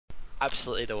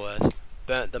Absolutely the worst.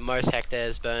 Burnt the most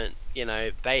hectares, burnt, you know,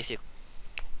 basically.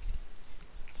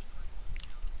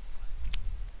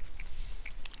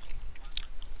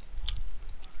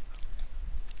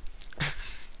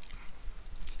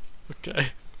 Okay.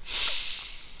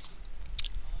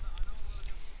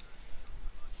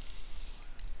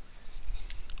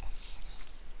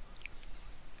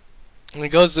 It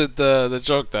goes with the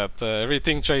joke that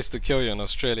everything tries to kill you in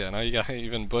Australia. Now you got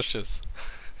even bushes.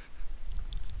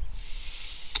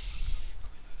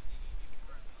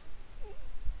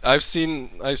 I've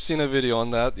seen a video on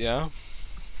that. Yeah.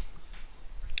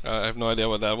 I have no idea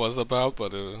what that was about,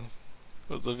 but it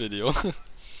was a video.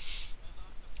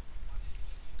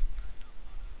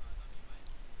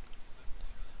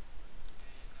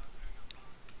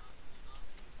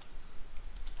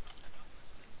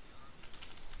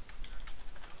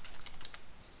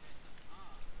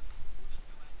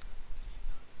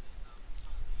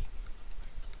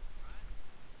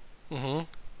 Mhm.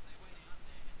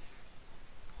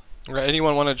 Right,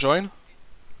 anyone want to join?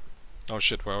 Oh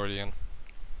shit, we're already in.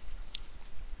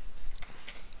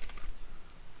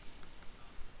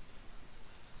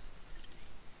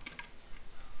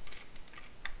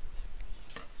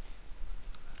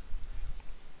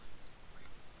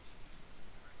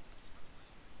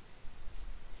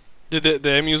 Did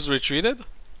the emus retreated?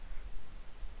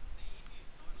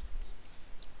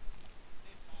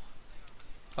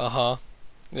 Uh huh.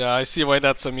 Yeah, I see why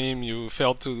that's a meme. You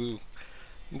failed to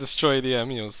destroy the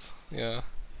emus. Yeah.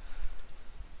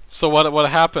 So what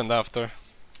happened after?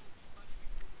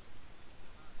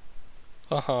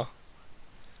 Uh huh.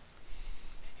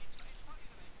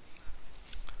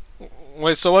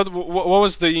 Wait. So what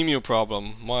was the emu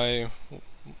problem? Why?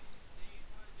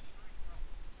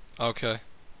 Okay.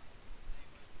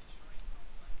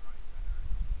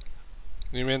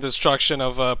 You mean destruction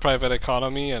of private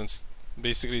economy and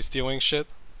basically stealing shit?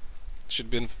 Should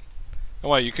be.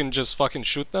 Why you can just fucking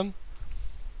shoot them?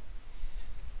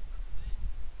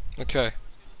 Okay.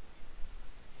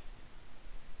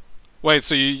 Wait.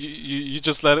 So you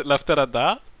just left it at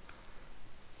that?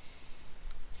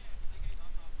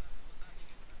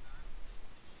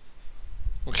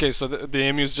 Okay. So the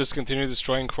emus just continue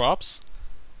destroying crops?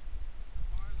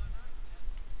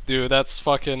 Dude, that's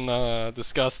fucking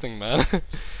disgusting, man.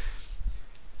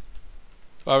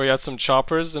 Oh, we got some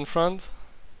choppers in front.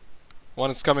 One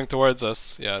is coming towards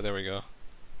us. Yeah, there we go.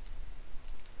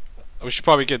 We should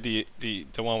probably get the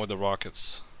one with the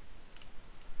rockets.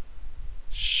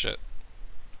 Shit.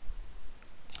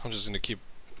 I'm just gonna keep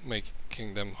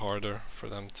making them harder for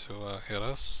them to hit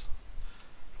us.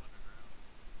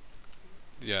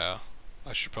 Yeah,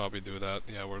 I should probably do that.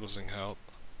 Yeah, we're losing health.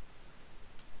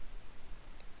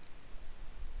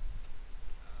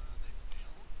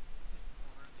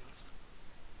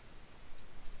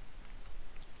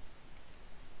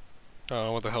 I don't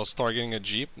know what the hell's targeting a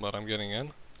jeep, but I'm getting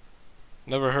in.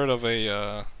 Never heard of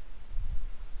a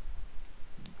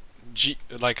jeep,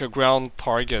 like a ground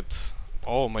target.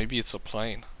 Oh, maybe it's a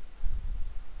plane.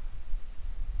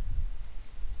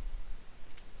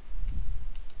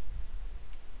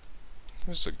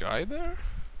 There's a guy there?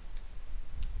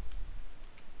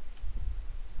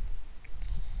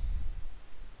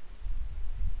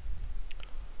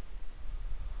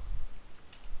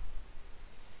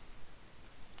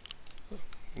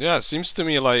 Yeah, it seems to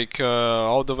me like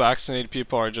all the vaccinated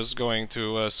people are just going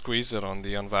to squeeze it on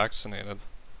the unvaccinated.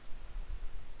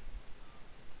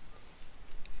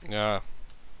 Yeah.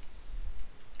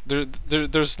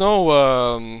 There's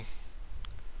no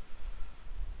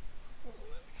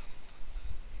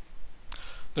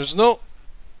there's no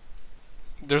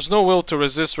there's no will to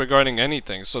resist regarding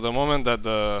anything. So the moment that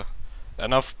the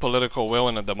enough political will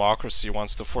in a democracy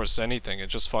wants to force anything, it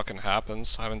just fucking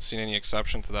happens. I haven't seen any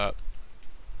exception to that.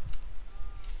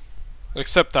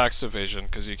 Except tax evasion,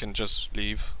 because you can just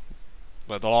leave.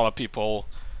 But a lot of people,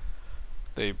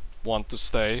 they want to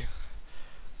stay.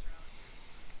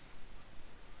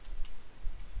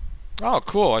 Oh,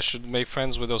 cool. I should make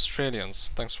friends with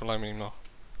Australians. Thanks for letting me know.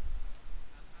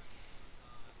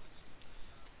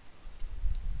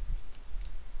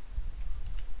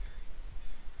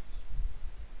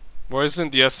 Well,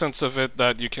 isn't the essence of it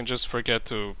that you can just forget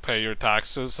to pay your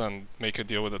taxes and make a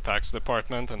deal with the tax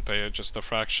department and pay just a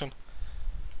fraction?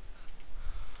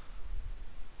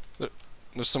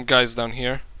 There's some guys down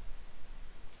here.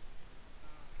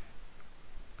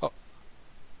 Oh,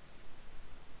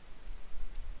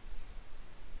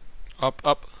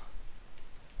 up.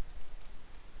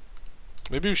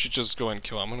 Maybe we should just go and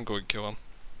kill him. I'm gonna go and kill him.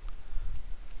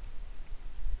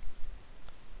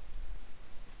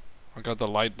 I got the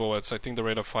light bullets. I think the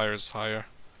rate of fire is higher.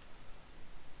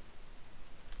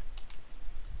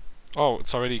 Oh,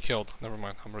 it's already killed. Never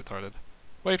mind, I'm retarded.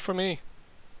 Wait for me.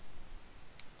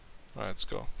 Alright, let's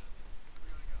go.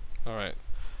 Alright.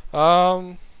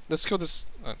 Let's kill this.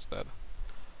 That's dead.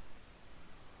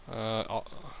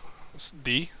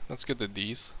 D. Let's get the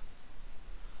Ds.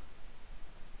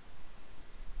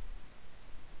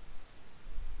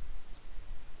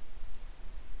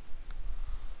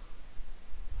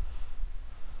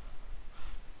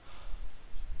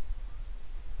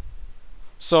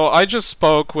 So I just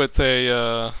spoke with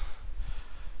a.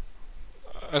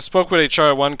 I spoke with HR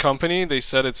at one company. They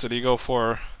said it's illegal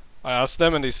for. I asked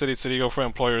them, and they said it's illegal for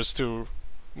employers to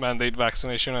mandate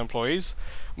vaccination on employees.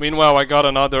 Meanwhile, I got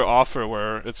another offer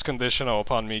where it's conditional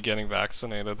upon me getting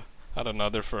vaccinated at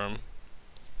another firm.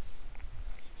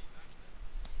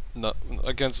 No,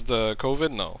 against the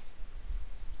COVID, no.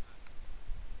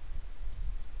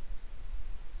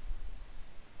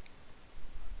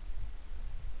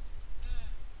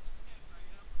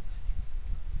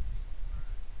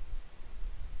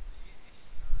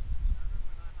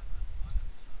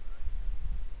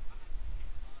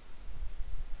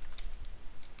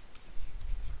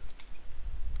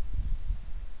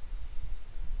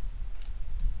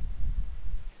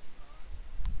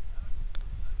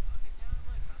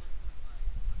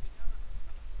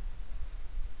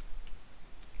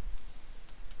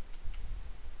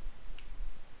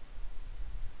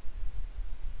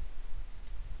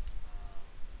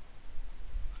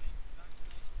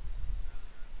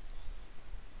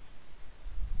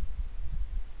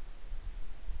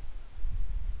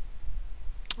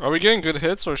 Are we getting good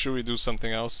hits, or should we do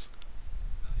something else?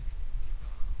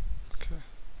 Okay.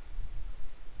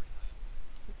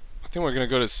 I think we're gonna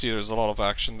go to C. There's a lot of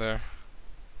action there.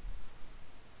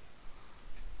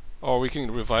 Oh, we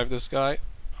can revive this guy.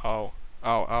 Ow.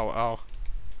 Ow, ow, ow.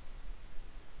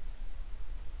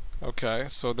 Okay,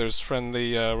 so there's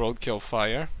friendly roadkill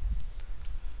fire.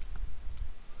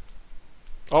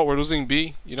 Oh, we're losing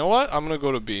B. You know what? I'm gonna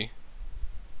go to B.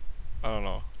 I don't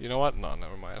know. You know what? No,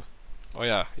 never mind. Oh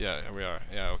yeah, yeah, we are.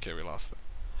 Yeah, okay, we lost it.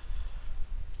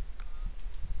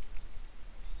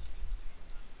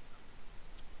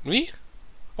 Me?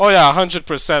 Oh yeah,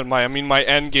 100%. My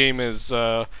end game is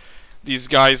these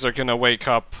guys are gonna wake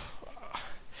up.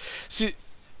 See,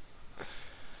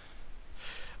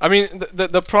 I mean,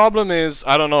 the problem is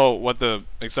I don't know what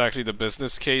exactly the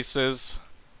business case is,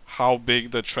 how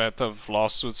big the threat of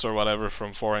lawsuits or whatever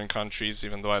from foreign countries,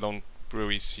 even though I don't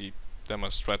really see them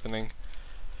as threatening.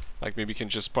 Like maybe you can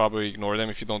just probably ignore them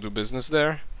if you don't do business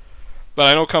there. But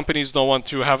I know companies don't want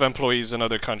to have employees in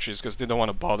other countries because they don't want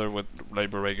to bother with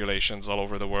labor regulations all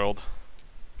over the world.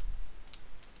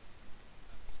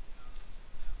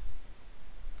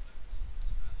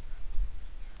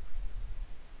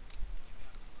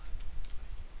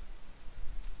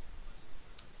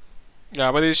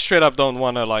 Yeah, but they straight up don't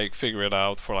want to like figure it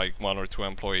out for like 1 or 2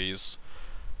 employees.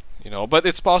 You know, but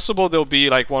it's possible there'll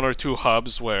be like 1 or 2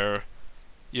 hubs where,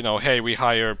 you know, hey, we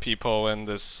hire people in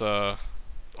this.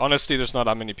 Honestly, there's not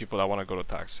that many people that want to go to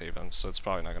tax havens, so it's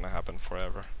probably not going to happen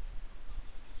forever.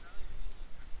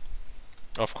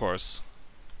 Of course.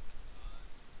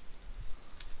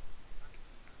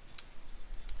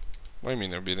 What do you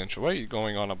mean they're being intro? What are you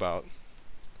going on about?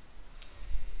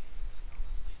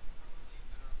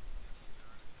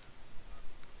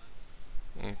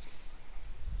 Mm.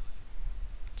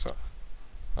 So,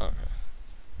 okay.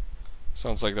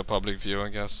 Sounds like the public view, I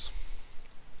guess.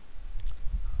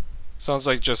 Sounds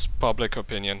like just public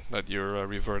opinion that you're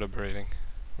reverberating,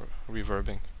 or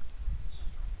reverbing.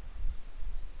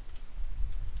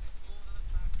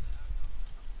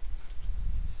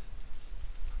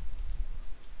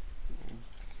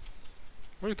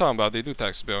 What are you talking about? They do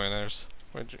tax billionaires.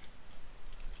 Where'd you?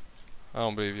 I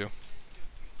don't believe you.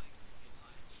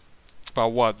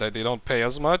 About what? That they don't pay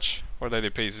as much, or that they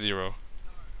pay zero?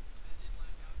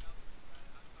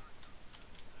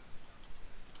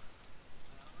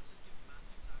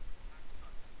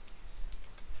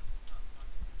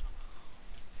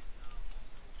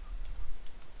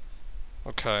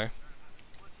 Okay.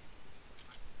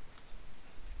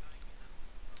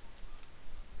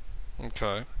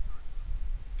 Okay.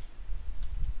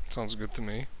 Sounds good to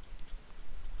me.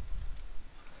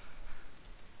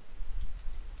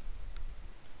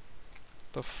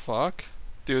 The fuck?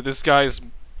 Dude, this guy's...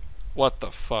 What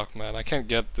the fuck, man? I can't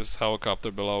get this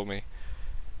helicopter below me.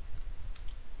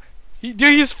 Dude,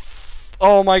 he's...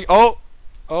 Oh my...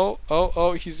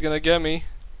 Oh, he's gonna get me.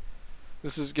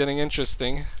 This is getting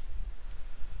interesting.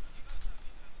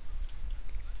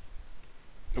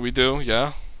 We do,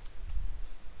 yeah.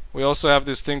 We also have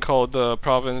this thing called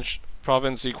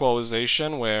province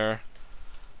equalization, where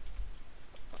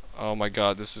Oh my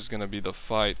god, this is gonna be the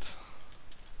fight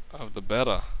of the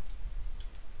beta.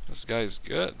 This guy's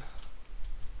good.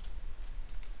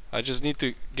 I just need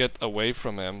to get away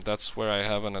from him. That's where I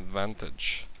have an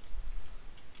advantage.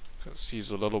 Because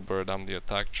he's a little bird, I'm the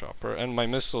attack chopper. And my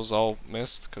missiles all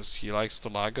missed because he likes to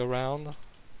lag around.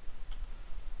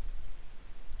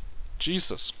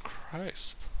 Jesus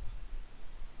Christ.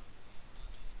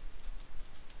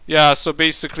 Yeah, so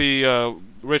basically,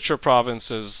 richer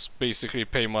provinces basically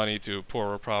pay money to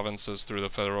poorer provinces through the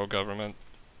federal government.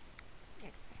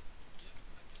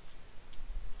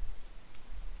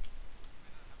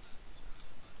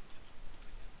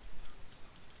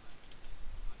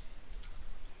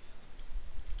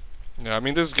 Yeah, I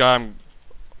mean, this guy, I'm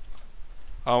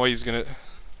always gonna...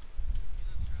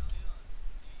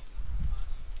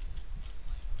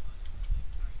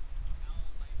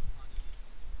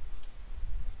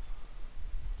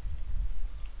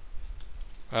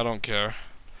 I don't care.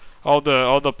 All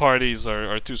the parties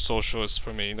are too socialist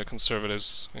for me, the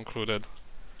conservatives included.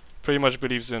 Pretty much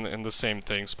believes in the same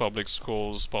things, public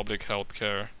schools, public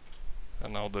healthcare,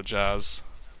 and all the jazz.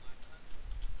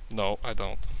 No, I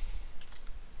don't.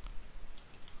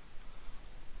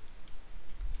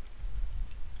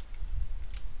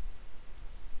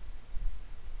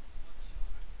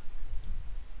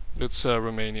 It's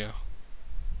Romania.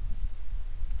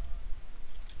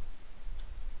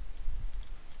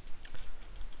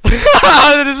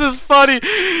 This is funny.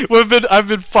 I've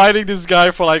been fighting this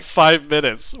guy for like 5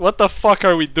 minutes. What the fuck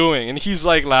are we doing? And he's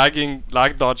like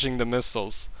lag dodging the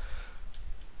missiles.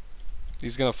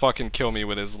 He's gonna fucking kill me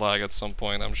with his lag at some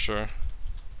point, I'm sure.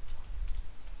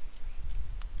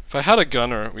 If I had a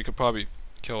gunner, we could probably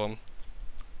kill him.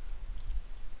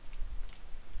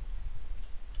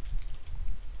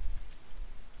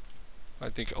 I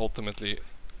think ultimately.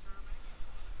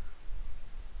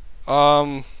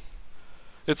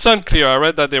 It's unclear. I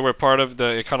read that they were part of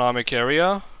the economic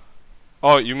area.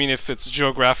 Oh, you mean if it's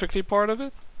geographically part of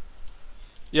it?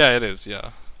 Yeah, it is,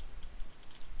 yeah.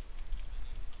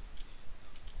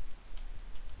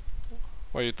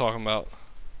 What are you talking about?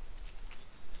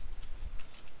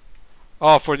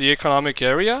 Oh, for the economic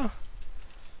area?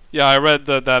 Yeah, I read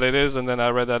that it is, and then I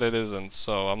read that it isn't,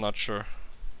 so I'm not sure.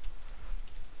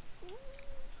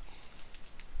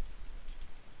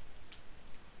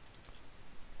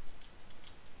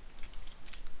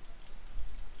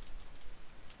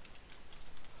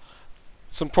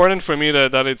 It's important for me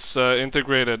that it's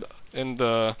integrated in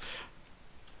the...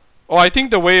 Oh, I think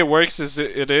the way it works is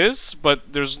it is,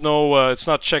 but there's no... it's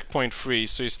not checkpoint free,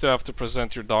 so you still have to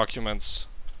present your documents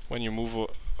when you move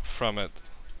from it.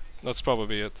 That's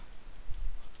probably it.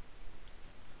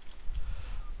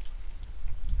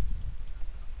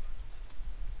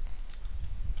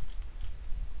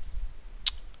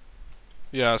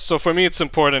 Yeah, so for me it's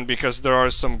important because there are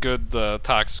some good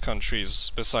tax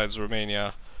countries besides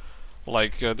Romania.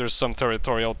 Like, there's some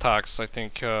territorial tax, I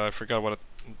think, I forgot what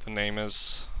the name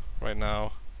is right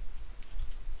now.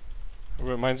 It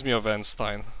reminds me of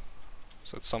Einstein.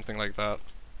 So it's something like that.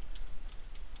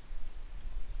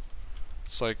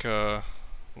 It's like, never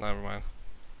mind.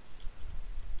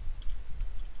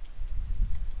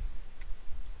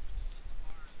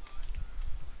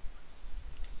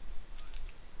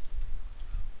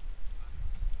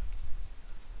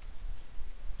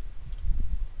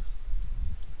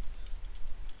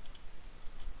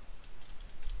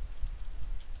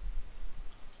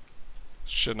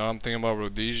 Shit, now I'm thinking about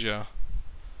Rhodesia.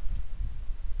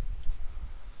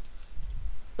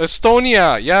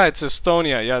 Estonia! Yeah, it's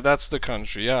Estonia. Yeah, that's the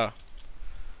country, yeah.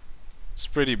 It's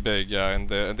pretty big, yeah, and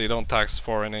they don't tax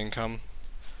foreign income.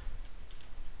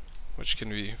 Which can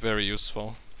be very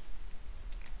useful.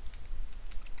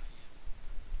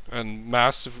 And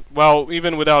massive... Well,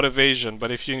 even without evasion,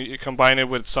 but if you combine it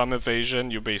with some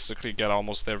evasion, you basically get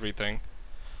almost everything.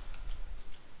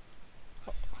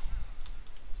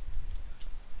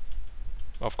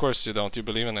 Of course you don't, you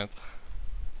believe in it.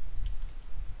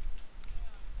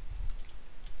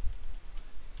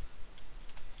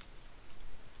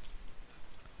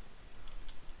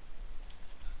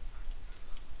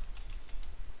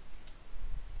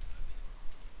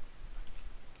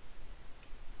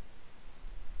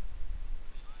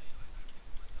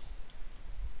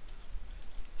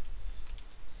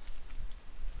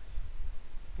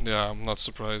 Yeah, I'm not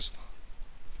surprised.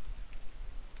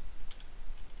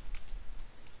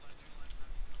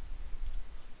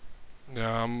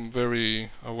 Yeah, I'm very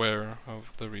aware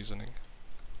of the reasoning.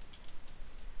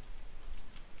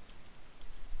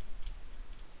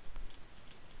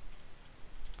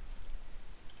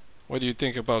 What do you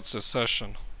think about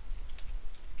secession?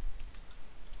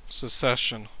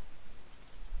 Secession.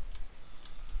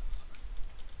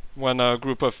 When a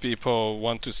group of people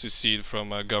want to secede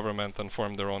from a government and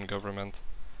form their own government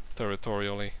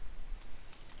territorially.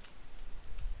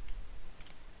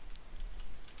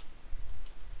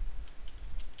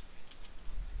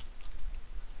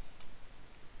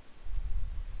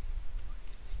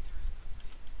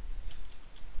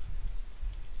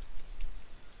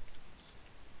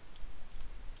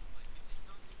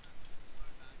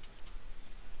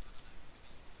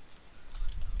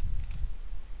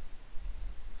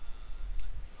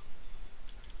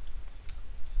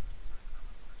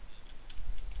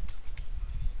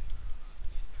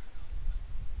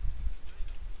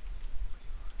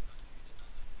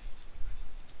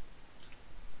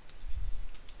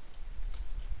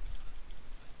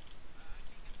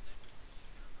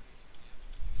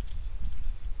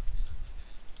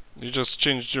 You just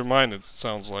changed your mind, it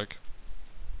sounds like.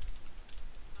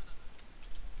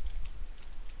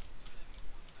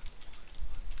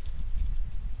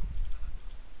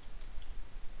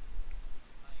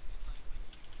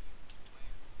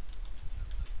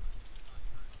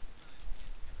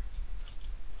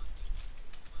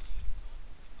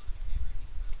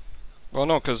 Well,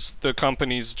 no, because the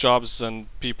companies, jobs, and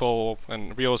people,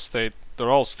 and real estate,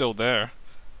 they're all still there.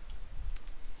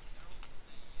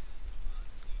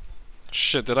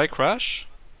 Shit, did I crash?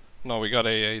 No, we got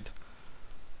AA'd.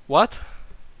 What?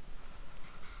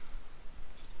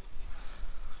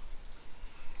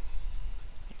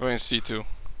 We're in C2.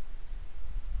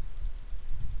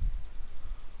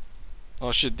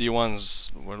 Oh shit,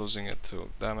 D1's, we're losing it too,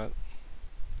 damn it.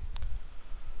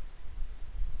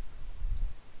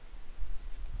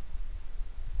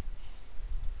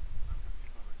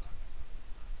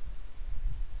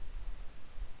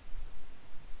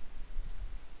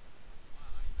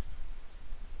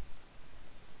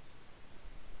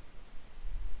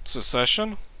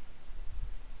 Secession?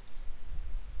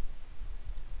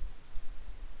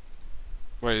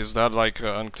 Wait, is that like an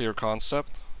unclear concept?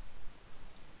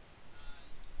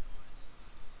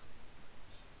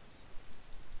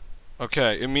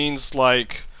 Okay, it means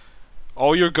like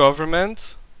all your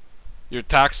government, your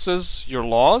taxes, your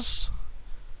laws,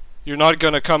 you're not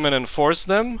gonna come and enforce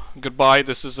them. Goodbye,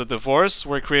 this is a divorce.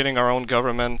 We're creating our own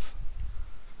government.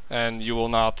 And you will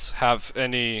not have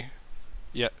any...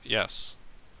 yes.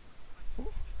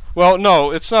 Well,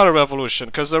 no, it's not a revolution,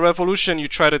 because a revolution you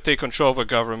try to take control of a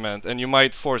government, and you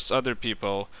might force other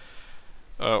people,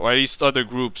 or at least other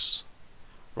groups,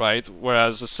 right?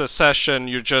 Whereas a secession,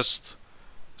 you're just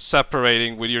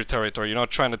separating with your territory. You're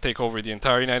not trying to take over the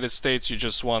entire United States, you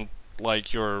just want,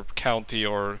 like, your county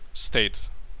or state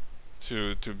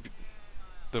to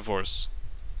divorce.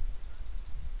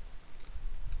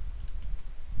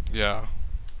 Yeah.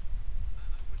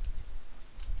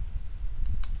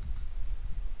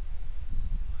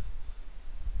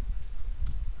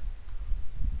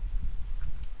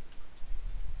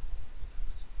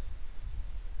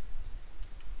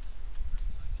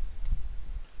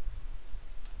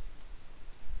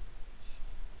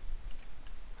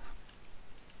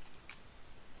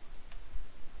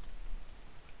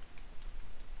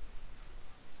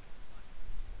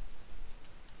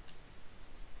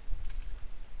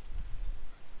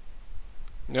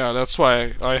 Yeah, that's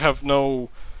why I have no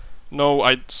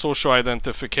social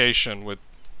identification with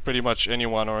pretty much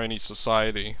anyone or any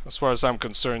society. As far as I'm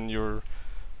concerned, you're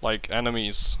like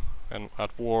enemies and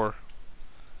at war.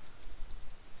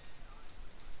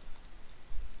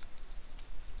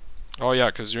 Oh yeah,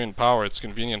 because you're in power, it's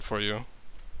convenient for you.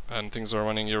 And things are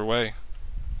running your way.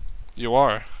 You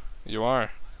are. You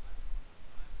are.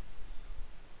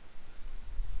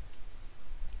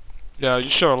 Yeah, you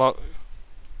share a lot.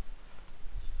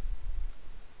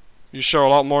 You share a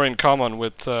lot more in common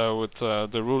with the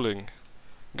ruling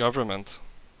government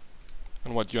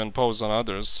and what you impose on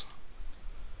others.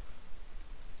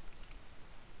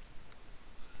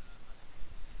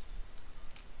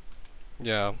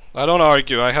 Yeah, I don't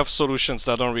argue. I have solutions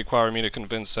that don't require me to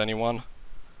convince anyone.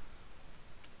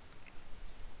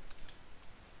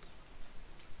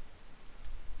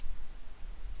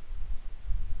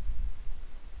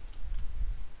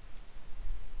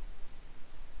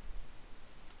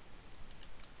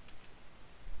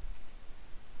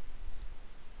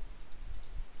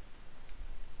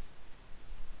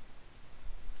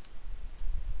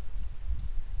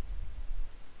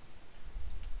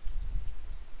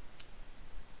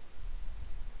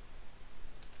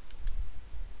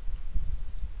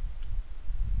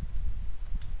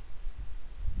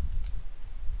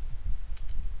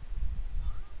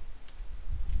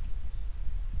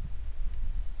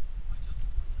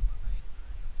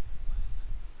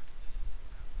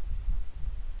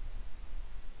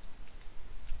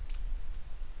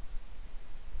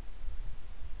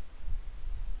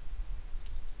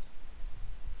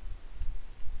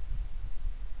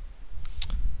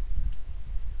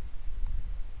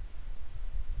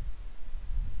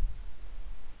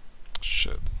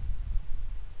 Shit.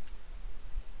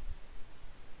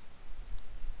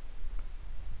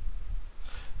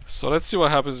 So let's see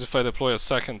what happens if I deploy a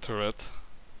second turret.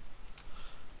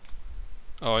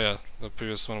 Oh yeah, the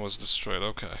previous one was destroyed,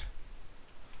 okay.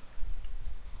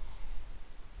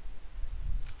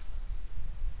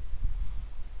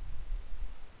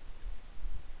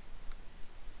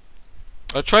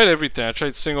 I tried everything. I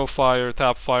tried single fire,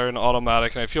 tap fire, and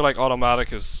automatic, and I feel like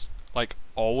automatic is like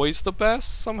always the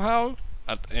best somehow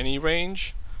at any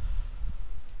range.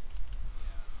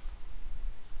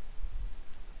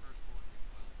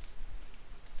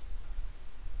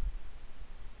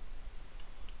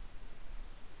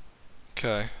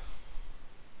 Okay.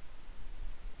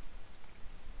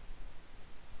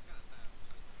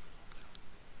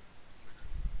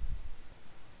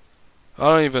 I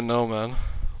don't even know, man.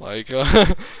 Like,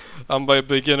 I'm a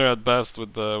beginner at best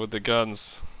with the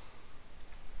guns.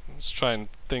 Just trying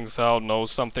things out. Know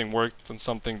something worked and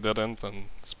something didn't, and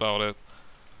that's about it.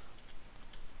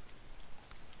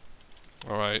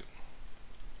 All right.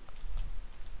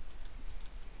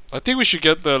 I think we should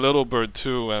get the little bird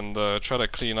too and try to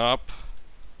clean up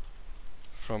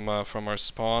from our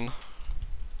spawn.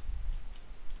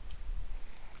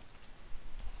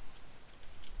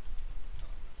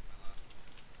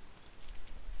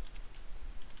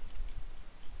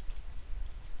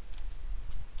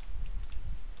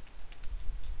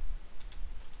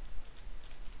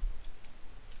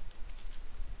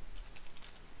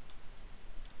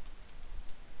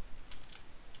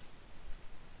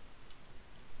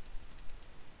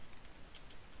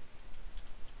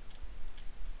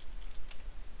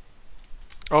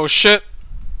 Oh shit!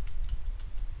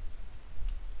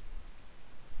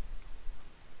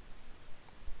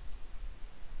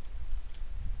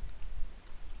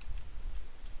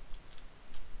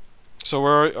 So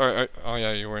where are oh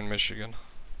yeah, you were in Michigan.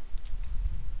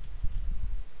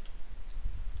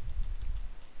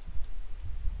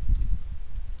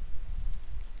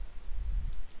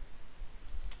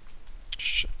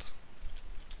 Shit.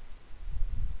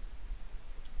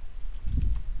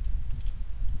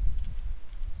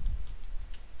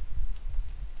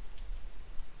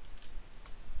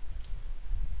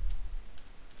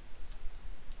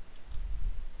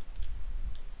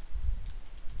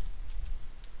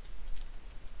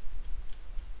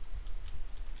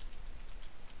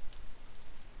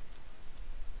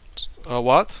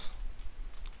 What?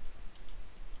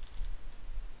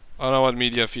 I don't know what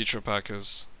media feature pack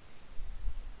is.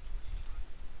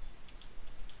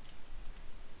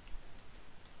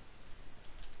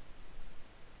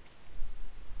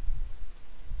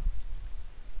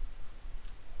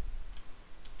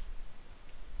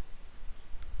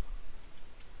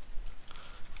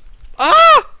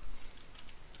 Ah!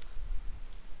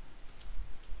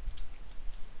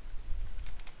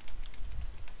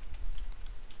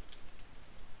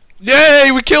 Yay!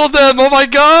 We killed them! Oh my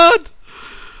god!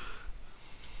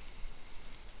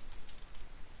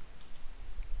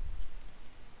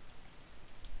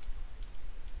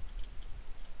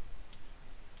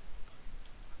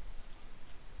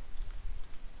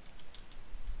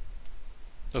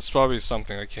 That's probably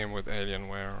something that came with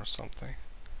Alienware or something.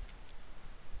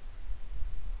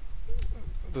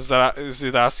 Is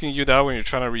it asking you that when you're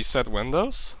trying to reset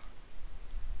Windows?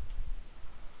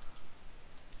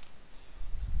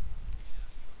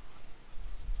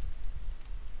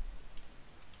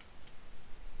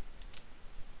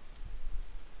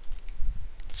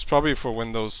 It's probably for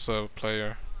Windows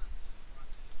player.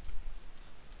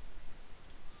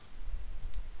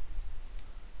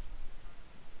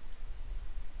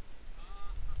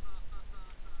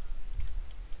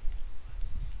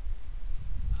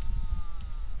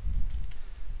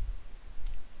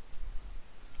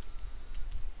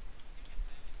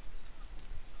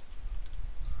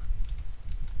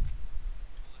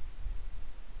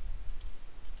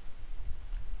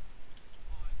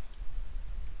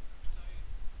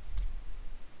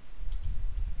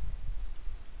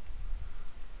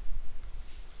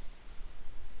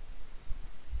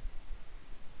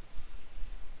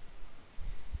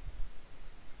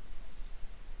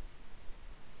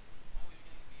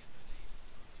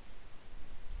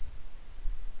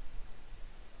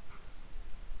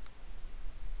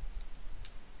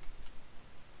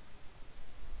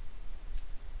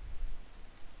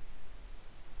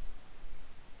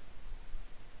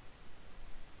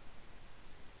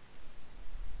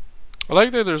 I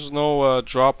like that there's no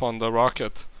drop on the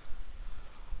rocket.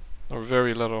 Or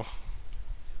very little.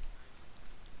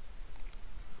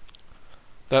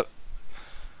 That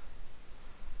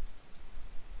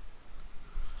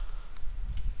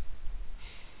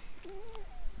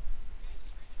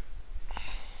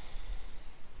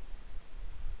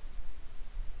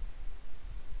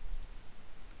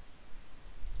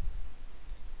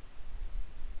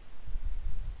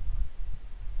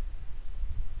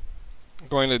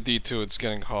Going to D2, it's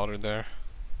getting hotter there.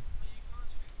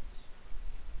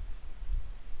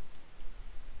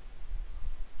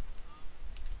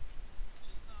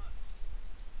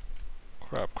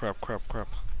 Crap, crap, crap, crap.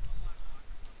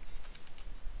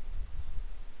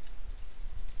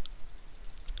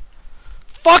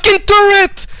 Fucking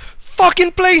turret!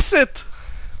 Fucking place it!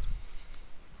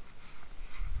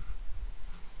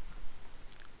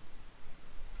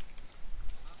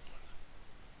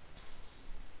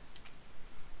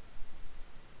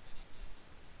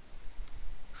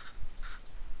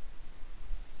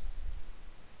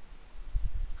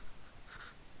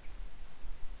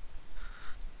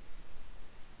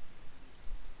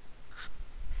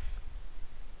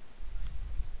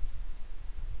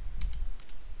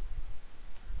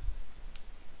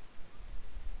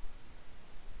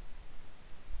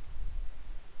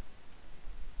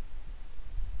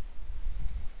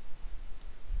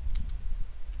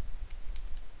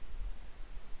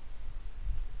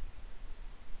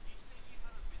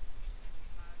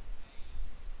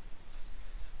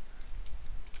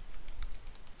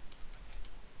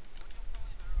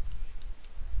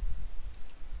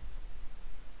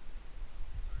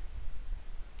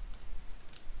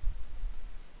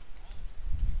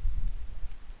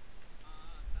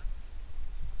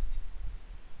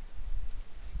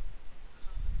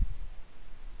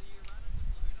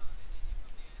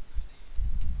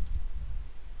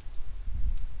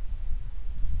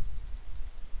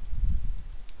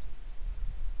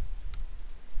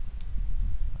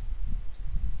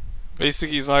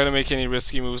 Basically, he's not gonna make any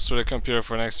risky moves for the computer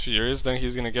for the next few years. Then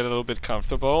he's gonna get a little bit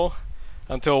comfortable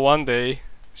until one day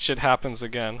shit happens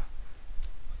again.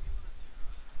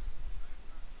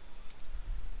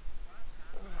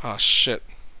 Ah, shit.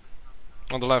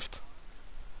 On the left.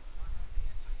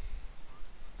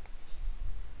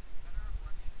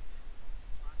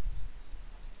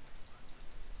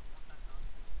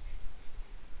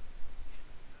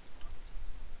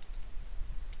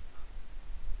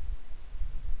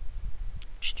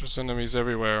 There's enemies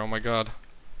everywhere, oh my god.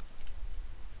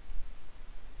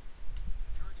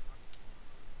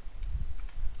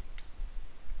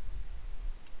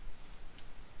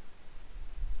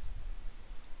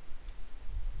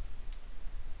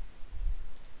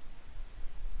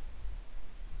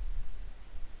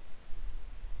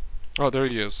 Oh, there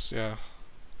he is, yeah.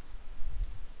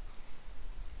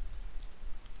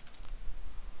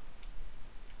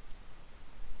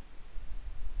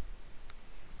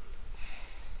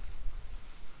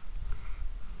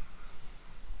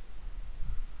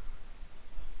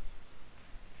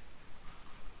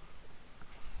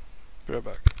 Be right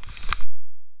back.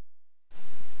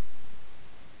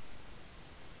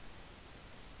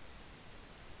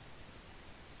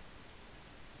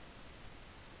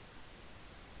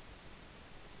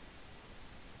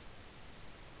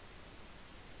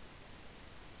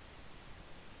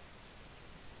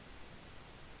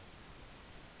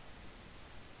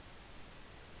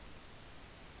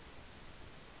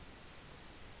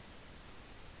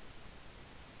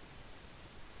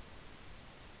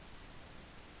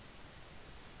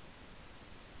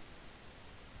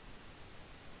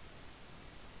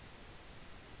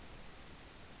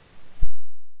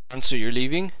 And so you're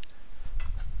leaving?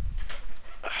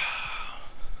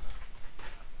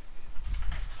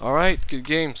 Alright, good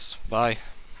games. Bye.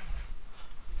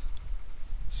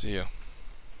 See ya.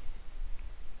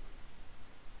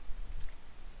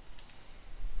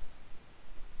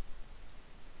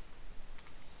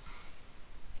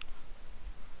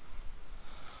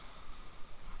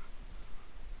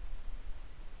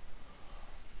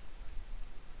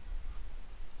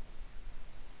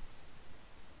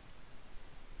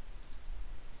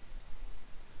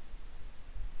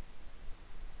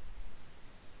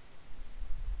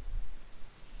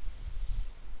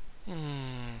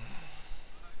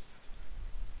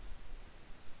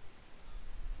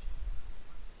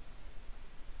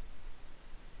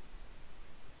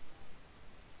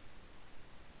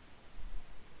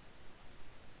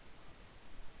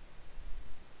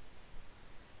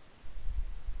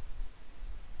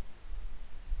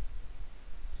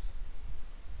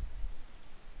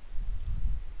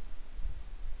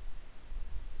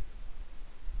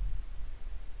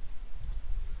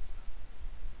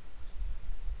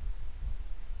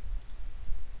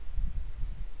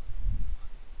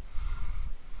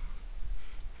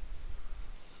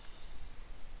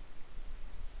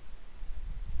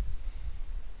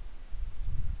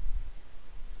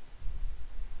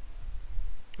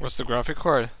 What's the graphic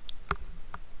card?